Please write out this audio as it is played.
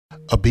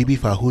Abibi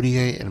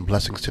Fahoudie and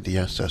blessings to the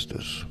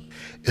ancestors.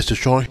 It's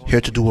Deshaun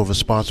here to do a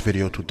response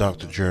video to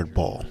Dr. Jared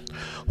Ball,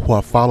 who I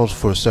followed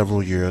for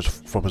several years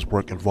from his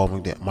work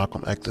involving the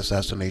Malcolm X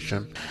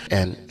assassination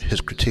and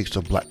his critiques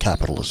of black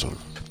capitalism.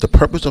 The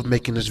purpose of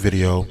making this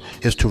video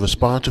is to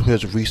respond to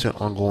his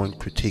recent ongoing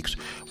critiques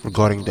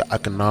regarding the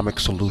economic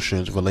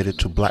solutions related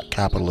to black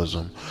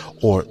capitalism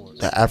or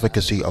the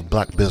advocacy of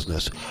black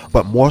business,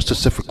 but more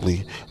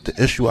specifically,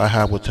 the issue I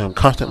have with him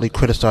constantly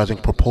criticizing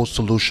proposed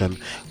solution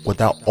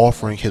without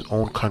offering his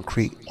own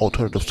concrete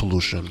alternative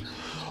solution,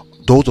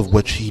 those of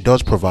which he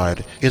does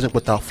provide, isn't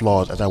without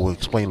flaws, as I will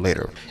explain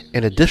later.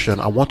 In addition,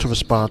 I want to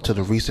respond to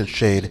the recent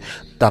shade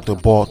Dr.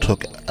 Ball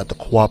took at the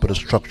cooperative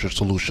structure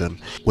solution,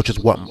 which is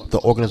what the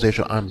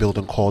organization I'm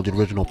building called the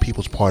Original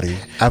People's Party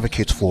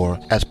advocates for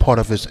as part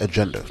of its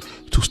agenda.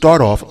 To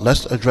start off,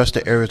 let's address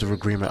the areas of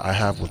agreement I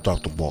have with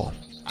Dr. Ball.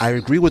 I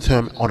agree with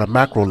him on a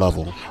macro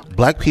level.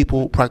 Black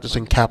people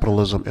practicing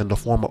capitalism in the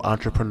form of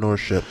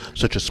entrepreneurship,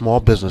 such as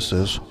small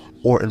businesses,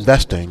 or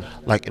investing,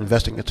 like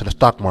investing into the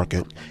stock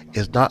market,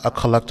 is not a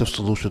collective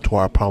solution to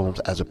our problems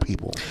as a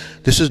people.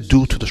 This is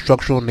due to the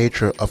structural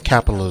nature of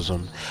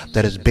capitalism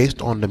that is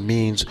based on the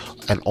means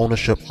and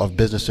ownership of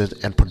businesses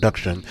and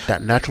production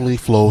that naturally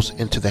flows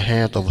into the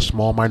hands of a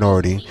small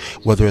minority,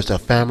 whether it's a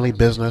family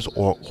business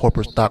or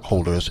corporate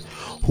stockholders,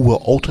 who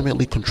will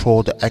ultimately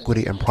control the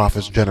equity and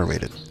profits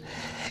generated,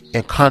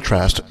 in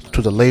contrast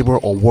to the labor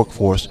or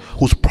workforce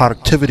whose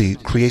productivity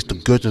creates the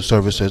goods and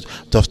services,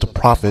 thus the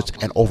profits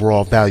and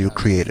overall value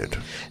created.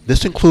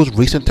 This includes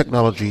recent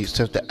technology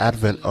since the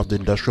advent of the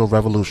Industrial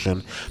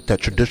Revolution that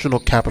traditional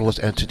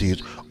capitalist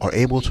entities are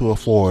able to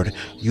afford,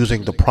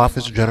 using the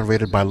profits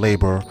generated by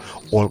labor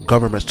or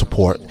government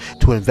support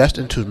to invest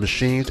into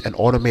machines and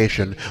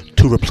automation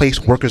to replace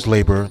workers'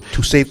 labor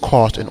to save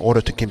costs in order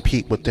to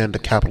compete within the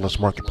capitalist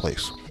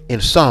marketplace. In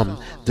sum,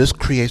 this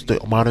creates the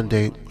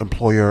modern-day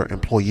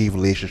employer-employee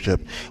relationship,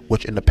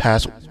 which in the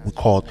past we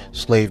called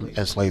slave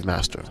and slave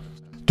master.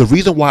 The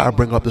reason why I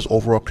bring up this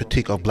overall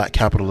critique of black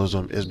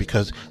capitalism is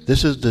because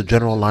this is the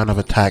general line of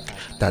attack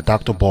that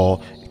Dr.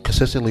 Ball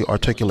consistently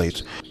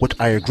articulates, which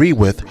I agree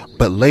with,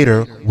 but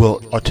later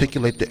will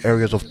articulate the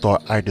areas of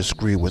thought I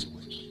disagree with.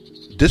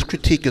 This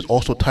critique is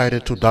also tied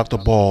into Dr.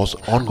 Ball's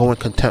ongoing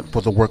contempt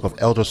for the work of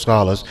elder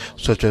scholars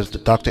such as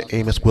Dr.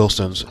 Amos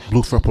Wilson's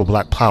Blueprint for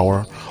Black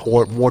Power,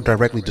 or more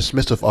directly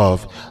dismissive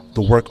of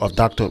the work of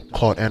Dr.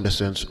 Claude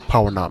Anderson's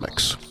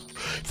Powernomics.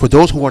 For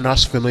those who are not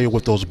familiar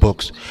with those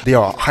books, they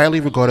are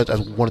highly regarded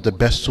as one of the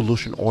best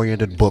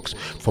solution-oriented books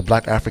for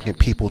black African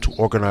people to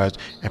organize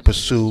and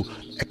pursue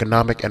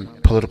economic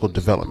and political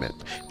development,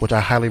 which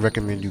I highly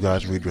recommend you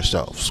guys read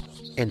yourselves.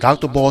 In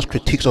Dr. Ball's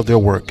critiques of their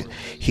work,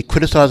 he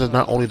criticizes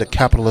not only the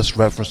capitalist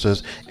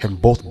references in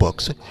both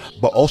books,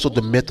 but also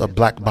the myth of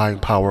black buying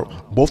power,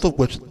 both of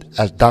which,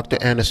 as Dr.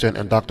 Anderson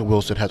and Dr.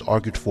 Wilson has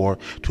argued for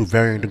to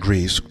varying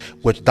degrees,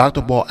 which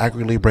Dr. Ball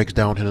accurately breaks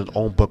down in his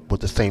own book with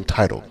the same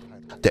title.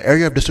 The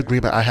area of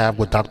disagreement I have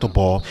with Dr.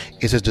 Ball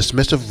is his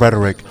dismissive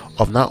rhetoric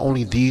of not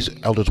only these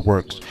elders'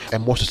 works,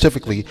 and more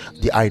specifically,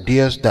 the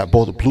ideas that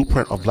both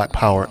Blueprint of Black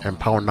Power and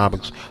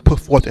Powernomics put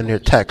forth in their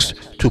texts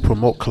to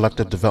promote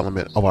collective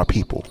development of our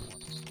people.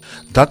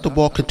 Dr.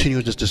 Ball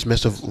continues this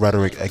dismissive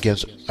rhetoric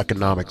against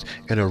economics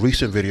in a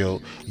recent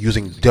video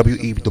using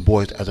W.E. Du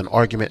Bois as an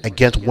argument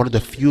against one of the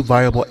few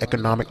viable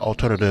economic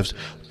alternatives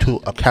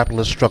to a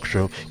capitalist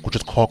structure, which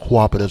is called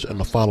cooperatives, in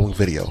the following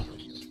video.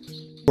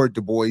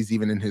 Du Bois,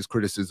 even in his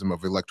criticism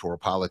of electoral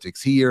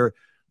politics here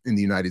in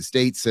the United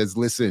States, says,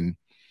 listen,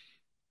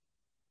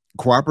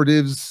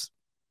 cooperatives,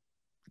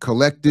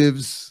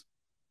 collectives,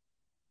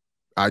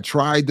 I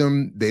tried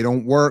them, they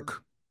don't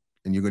work.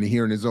 And you're going to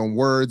hear in his own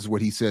words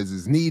what he says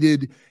is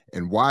needed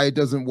and why it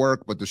doesn't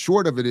work. But the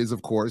short of it is,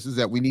 of course, is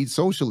that we need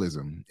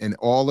socialism, and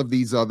all of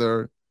these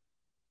other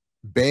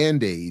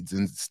band-aids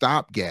and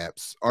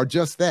stopgaps are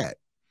just that.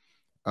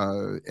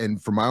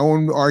 And for my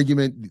own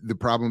argument, the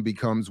problem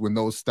becomes when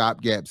those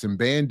stopgaps and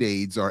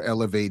band-aids are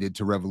elevated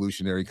to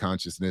revolutionary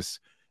consciousness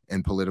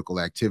and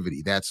political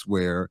activity. That's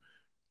where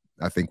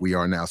I think we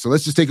are now. So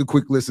let's just take a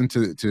quick listen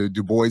to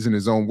Du Bois in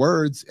his own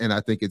words, and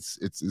I think it's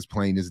as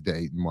plain as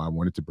day why I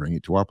wanted to bring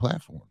it to our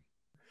platform.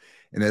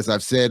 And as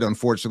I've said,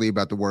 unfortunately,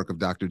 about the work of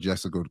Dr.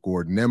 Jessica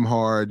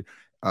Gordon-Nembhard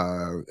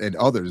and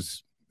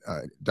others,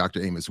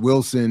 Dr. Amos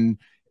Wilson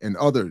and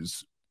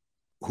others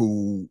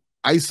who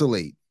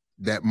isolate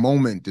that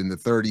moment in the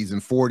 30s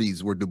and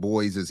 40s where Du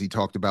Bois, as he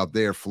talked about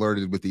there,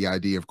 flirted with the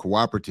idea of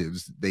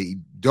cooperatives. They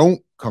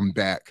don't come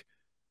back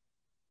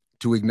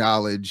to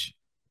acknowledge,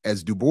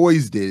 as Du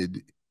Bois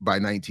did by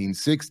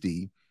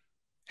 1960,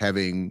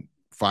 having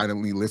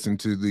finally listened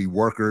to the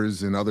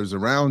workers and others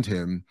around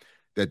him,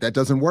 that that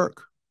doesn't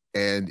work.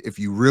 And if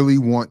you really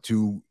want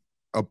to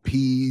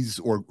appease,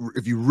 or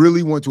if you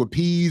really want to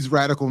appease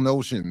radical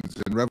notions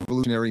and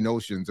revolutionary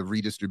notions of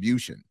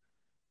redistribution,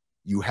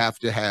 you have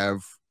to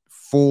have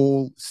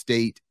full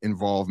state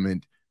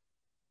involvement,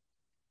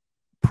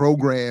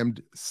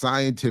 programmed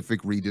scientific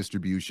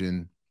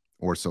redistribution,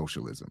 or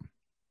socialism.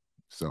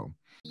 So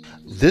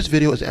This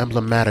video is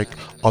emblematic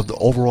of the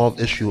overall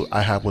issue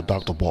I have with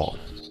Dr. Ball.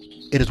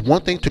 It is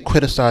one thing to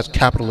criticize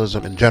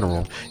capitalism in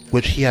general,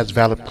 which he has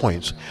valid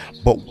points,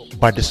 but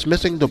by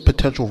dismissing the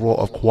potential role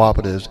of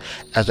cooperatives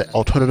as an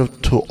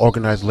alternative to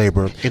organized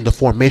labor in the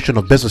formation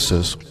of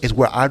businesses is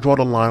where I draw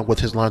the line with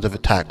his lines of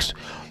attacks.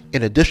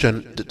 In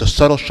addition, the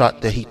subtle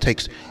shot that he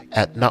takes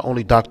at not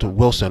only Dr.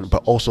 Wilson,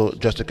 but also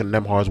Jessica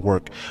Nemhar's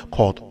work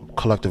called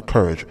Collective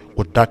Courage,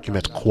 which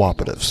documents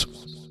cooperatives.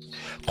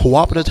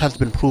 Cooperatives has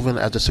been proven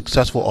as a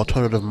successful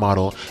alternative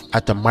model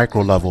at the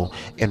micro level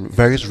in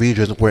various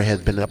regions where it has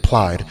been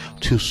applied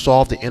to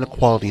solve the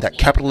inequality that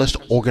capitalist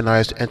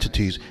organized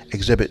entities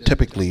exhibit,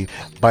 typically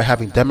by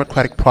having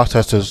democratic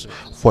processes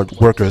for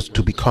workers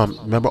to become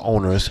member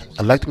owners,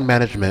 electing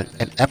management,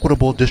 and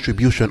equitable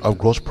distribution of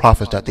gross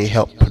profits that they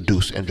help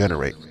produce and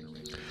generate.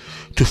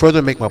 To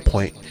further make my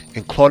point,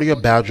 in Claudia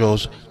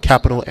Badgeau's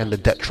Capital and the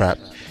Debt Trap,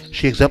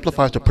 she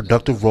exemplifies the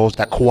productive roles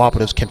that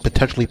cooperatives can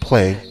potentially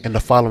play in the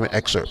following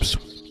excerpts.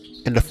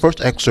 In the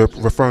first excerpt,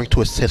 referring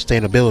to its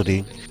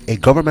sustainability, a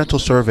governmental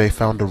survey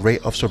found the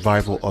rate of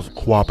survival of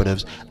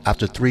cooperatives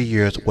after 3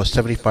 years was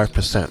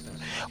 75%,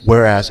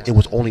 whereas it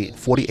was only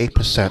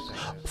 48%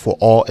 for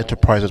all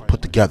enterprises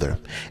put together,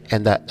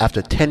 and that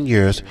after 10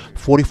 years,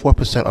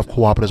 44% of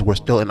cooperatives were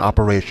still in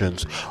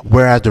operations,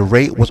 whereas the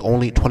rate was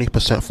only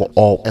 20% for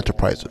all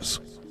enterprises.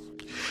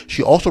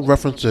 She also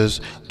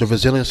references the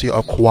resiliency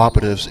of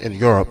cooperatives in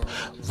Europe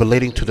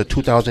relating to the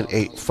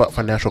 2008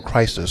 financial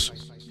crisis.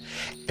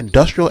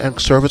 Industrial and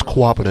service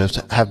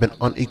cooperatives have been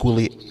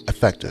unequally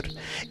affected.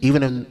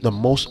 Even in the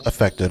most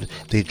affected,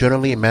 they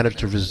generally manage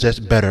to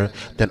resist better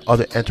than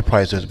other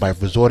enterprises by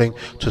resorting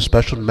to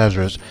special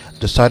measures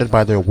decided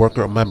by their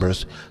worker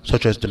members,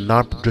 such as the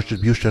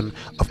non-distribution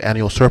of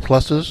annual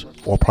surpluses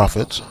or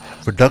profits,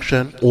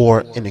 reduction,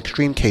 or in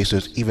extreme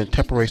cases, even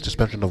temporary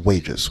suspension of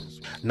wages.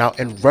 Now,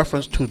 in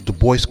reference to Du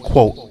Bois'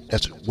 quote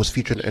that was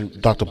featured in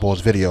Dr.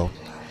 Ball's video,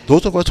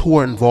 those of us who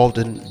are involved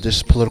in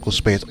this political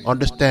space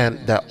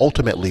understand that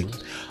ultimately,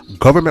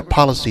 government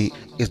policy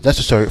is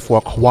necessary for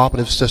a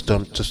cooperative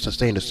system to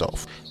sustain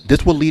itself.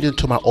 This will lead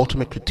into my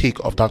ultimate critique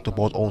of Dr.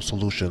 Ball's own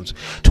solutions,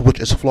 to which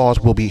its flaws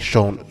will be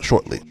shown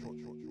shortly.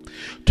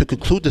 To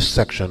conclude this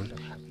section,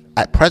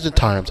 at present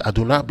times, I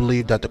do not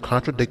believe that the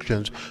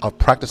contradictions of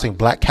practicing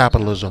black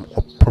capitalism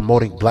or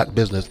promoting black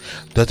business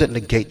doesn't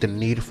negate the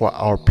need for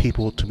our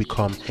people to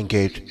become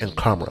engaged in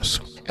commerce.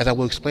 As I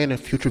will explain in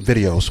future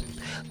videos,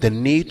 the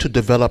need to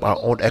develop our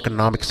own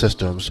economic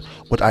systems,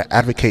 which I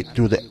advocate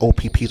through the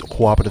OPP's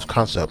cooperative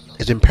concept,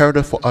 is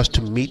imperative for us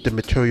to meet the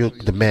material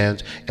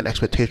demands and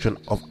expectations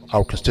of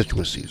our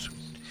constituencies.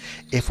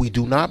 If we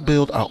do not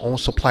build our own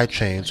supply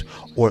chains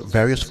or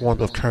various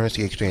forms of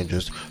currency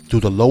exchanges through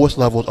the lowest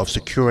levels of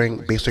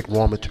securing basic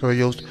raw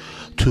materials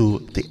to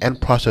the end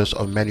process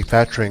of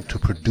manufacturing to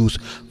produce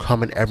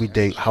common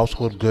everyday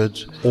household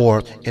goods,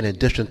 or in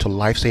addition to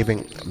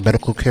life-saving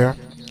medical care,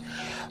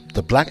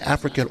 the black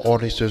African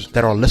audiences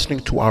that are listening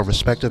to our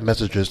respective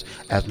messages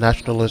as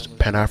nationalists,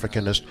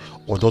 Pan-Africanists,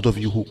 or those of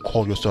you who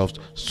call yourselves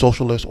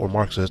socialists or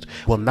Marxists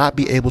will not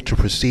be able to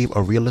perceive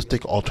a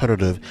realistic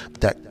alternative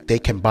that they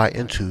can buy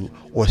into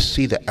or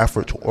see the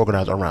effort to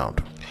organize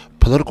around.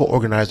 Political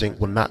organizing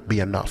will not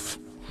be enough.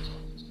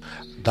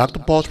 Dr.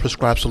 Ball's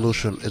prescribed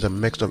solution is a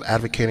mix of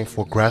advocating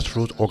for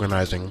grassroots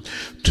organizing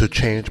to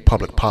change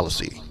public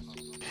policy.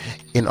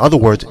 In other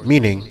words,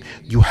 meaning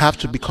you have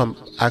to become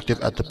active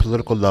at the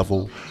political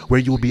level where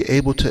you will be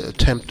able to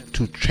attempt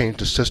to change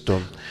the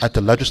system at the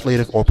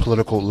legislative or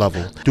political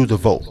level through the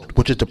vote,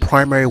 which is the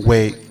primary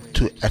way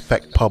to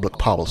affect public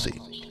policy.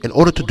 In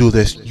order to do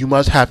this, you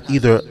must have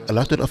either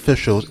elected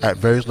officials at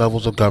various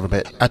levels of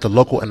government at the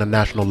local and the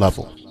national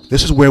level.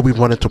 This is where we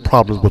run into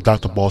problems with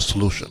Dr. Ball's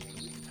solution.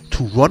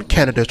 To run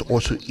candidates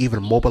or to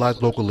even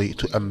mobilize locally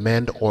to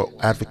amend or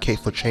advocate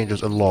for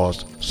changes in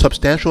laws,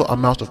 substantial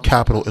amounts of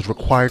capital is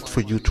required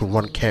for you to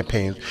run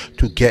campaigns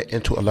to get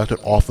into elected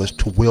office,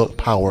 to wield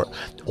power,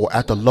 or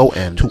at the low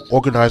end, to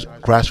organize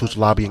grassroots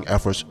lobbying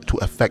efforts to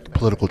effect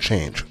political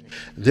change.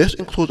 This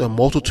includes a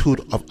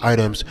multitude of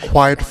items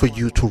required for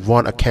you to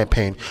run a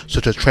campaign,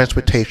 such as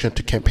transportation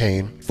to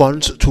campaign,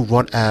 funds to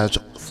run ads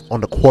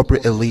on the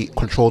corporate elite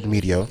controlled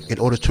media in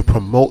order to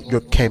promote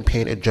your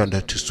campaign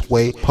agenda to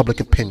sway public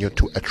opinion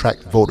to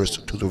attract voters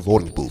to the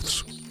voting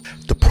booths.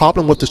 The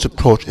problem with this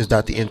approach is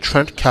that the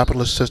entrenched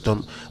capitalist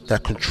system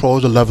that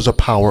controls the levels of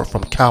power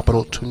from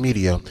capital to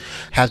media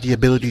has the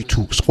ability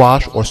to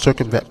squash or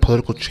circumvent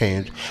political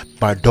change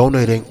by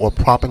donating or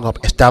propping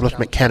up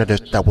establishment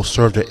candidates that will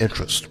serve their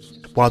interests.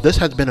 While this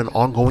has been an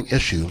ongoing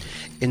issue,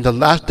 in the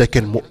last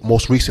decade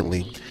most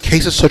recently,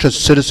 cases such as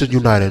Citizens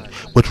United,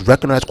 which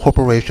recognize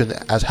corporations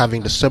as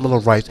having the similar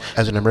rights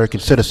as an American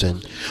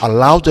citizen,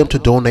 allows them to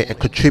donate and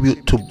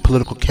contribute to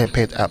political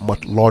campaigns at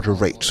much larger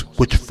rates,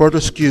 which further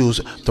skews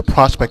the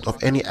prospect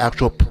of any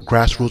actual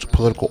grassroots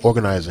political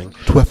organizing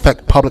to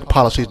affect public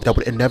policies that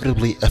would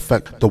inevitably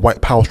affect the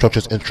white power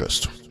structure's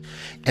interests.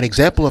 An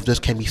example of this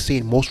can be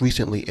seen most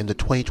recently in the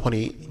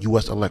 2020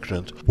 US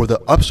elections, where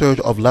the upsurge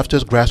of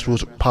leftist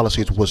grassroots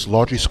policies was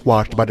largely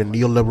squashed by the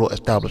neoliberal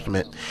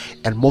establishment,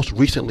 and most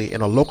recently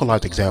in a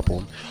localized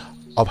example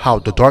of how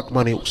the dark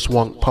money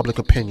swung public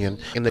opinion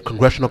in the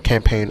congressional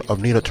campaign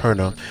of Nina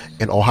Turner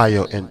in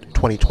Ohio in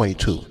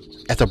 2022.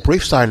 As a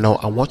brief side note,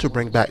 I want to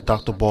bring back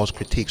Dr. Ball's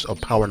critiques of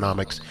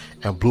Powernomics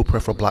and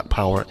Blueprint for Black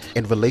Power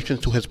in relation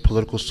to his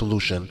political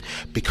solution,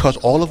 because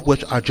all of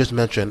which I just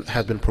mentioned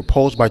has been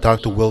proposed by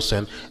Dr.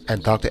 Wilson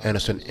and Dr.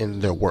 Anderson in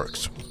their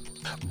works.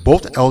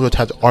 Both elders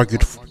have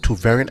argued to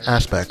varying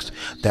aspects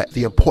that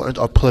the importance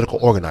of political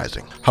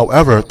organizing.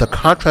 However, the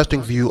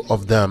contrasting view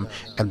of them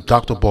and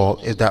Dr. Ball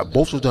is that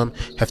both of them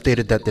have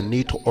stated that the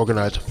need to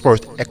organize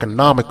first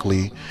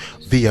economically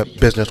via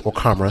business or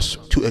commerce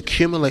to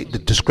accumulate the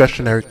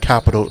discretionary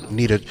capital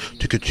needed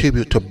to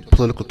contribute to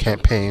political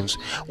campaigns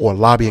or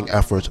lobbying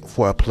efforts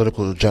for a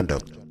political agenda.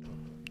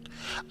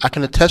 I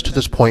can attest to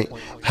this point,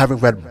 having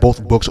read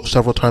both books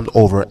several times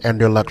over and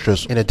their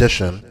lectures. In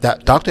addition,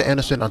 that Dr.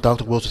 Anderson and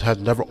Dr. Wilson has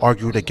never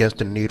argued against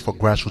the need for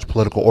grassroots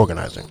political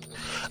organizing.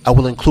 I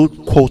will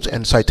include quotes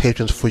and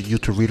citations for you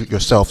to read it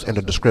yourselves in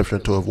the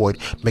description to avoid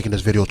making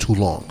this video too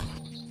long.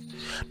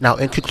 Now,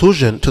 in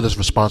conclusion to this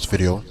response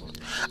video,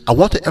 I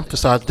want to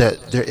emphasize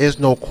that there is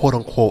no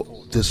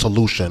quote-unquote the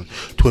solution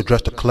to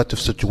address the collective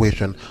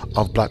situation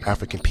of Black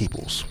African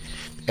peoples.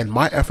 In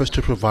my efforts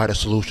to provide a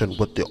solution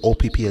with the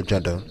OPP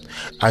agenda,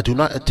 I do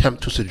not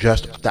attempt to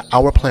suggest that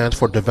our plans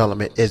for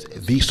development is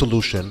the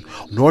solution,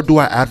 nor do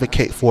I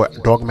advocate for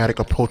dogmatic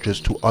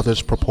approaches to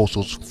others'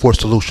 proposals for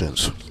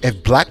solutions.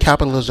 If Black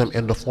capitalism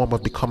in the form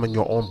of becoming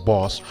your own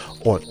boss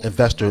or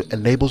investor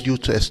enables you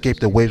to escape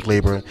the wage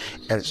labor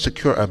and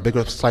secure a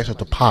bigger slice of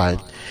the pie,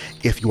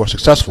 if you are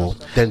successful,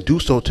 then do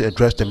so to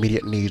address the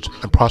immediate needs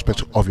and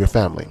prospects of your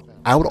family.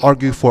 I would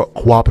argue for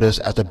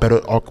cooperatives as a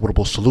better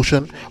equitable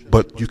solution,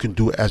 but you can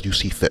do it as you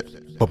see fit.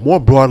 But more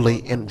broadly,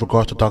 in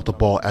regards to Dr.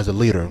 Ball as a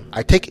leader,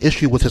 I take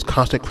issue with his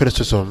constant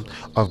criticism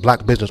of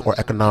Black business or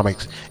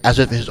economics as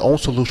if his own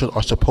solutions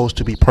are supposed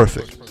to be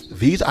perfect.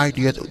 These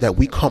ideas that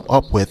we come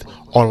up with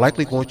are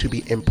likely going to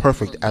be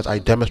imperfect, as I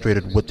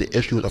demonstrated with the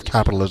issues of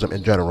capitalism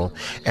in general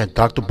and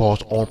Dr.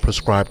 Ball's own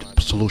prescribed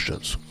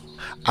solutions.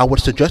 I would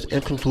suggest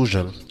in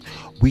conclusion,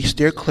 we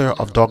steer clear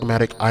of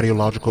dogmatic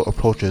ideological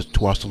approaches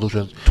to our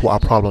solutions to our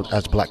problems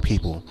as Black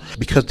people,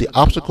 because the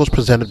obstacles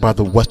presented by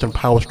the Western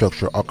power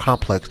structure are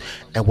complex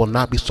and will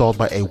not be solved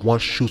by a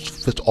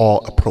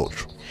one-shoe-fits-all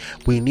approach.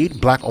 We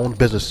need Black-owned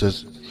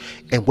businesses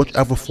in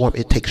whichever form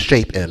it takes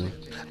shape in,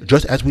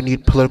 just as we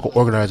need political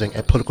organizing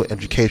and political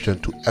education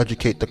to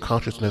educate the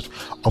consciousness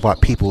of our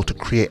people to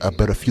create a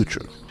better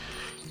future.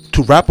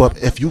 To wrap up,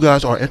 if you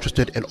guys are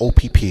interested in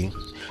OPP,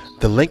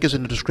 the link is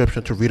in the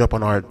description to read up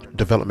on our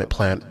development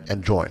plan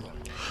and join.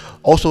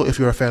 Also, if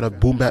you're a fan of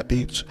boom bap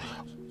beats,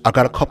 I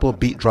got a couple of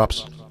beat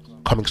drops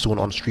coming soon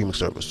on streaming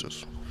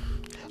services.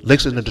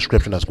 Links in the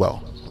description as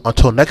well.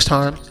 Until next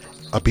time,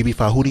 a BB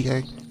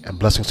Fahudie and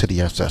blessings to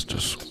the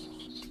ancestors.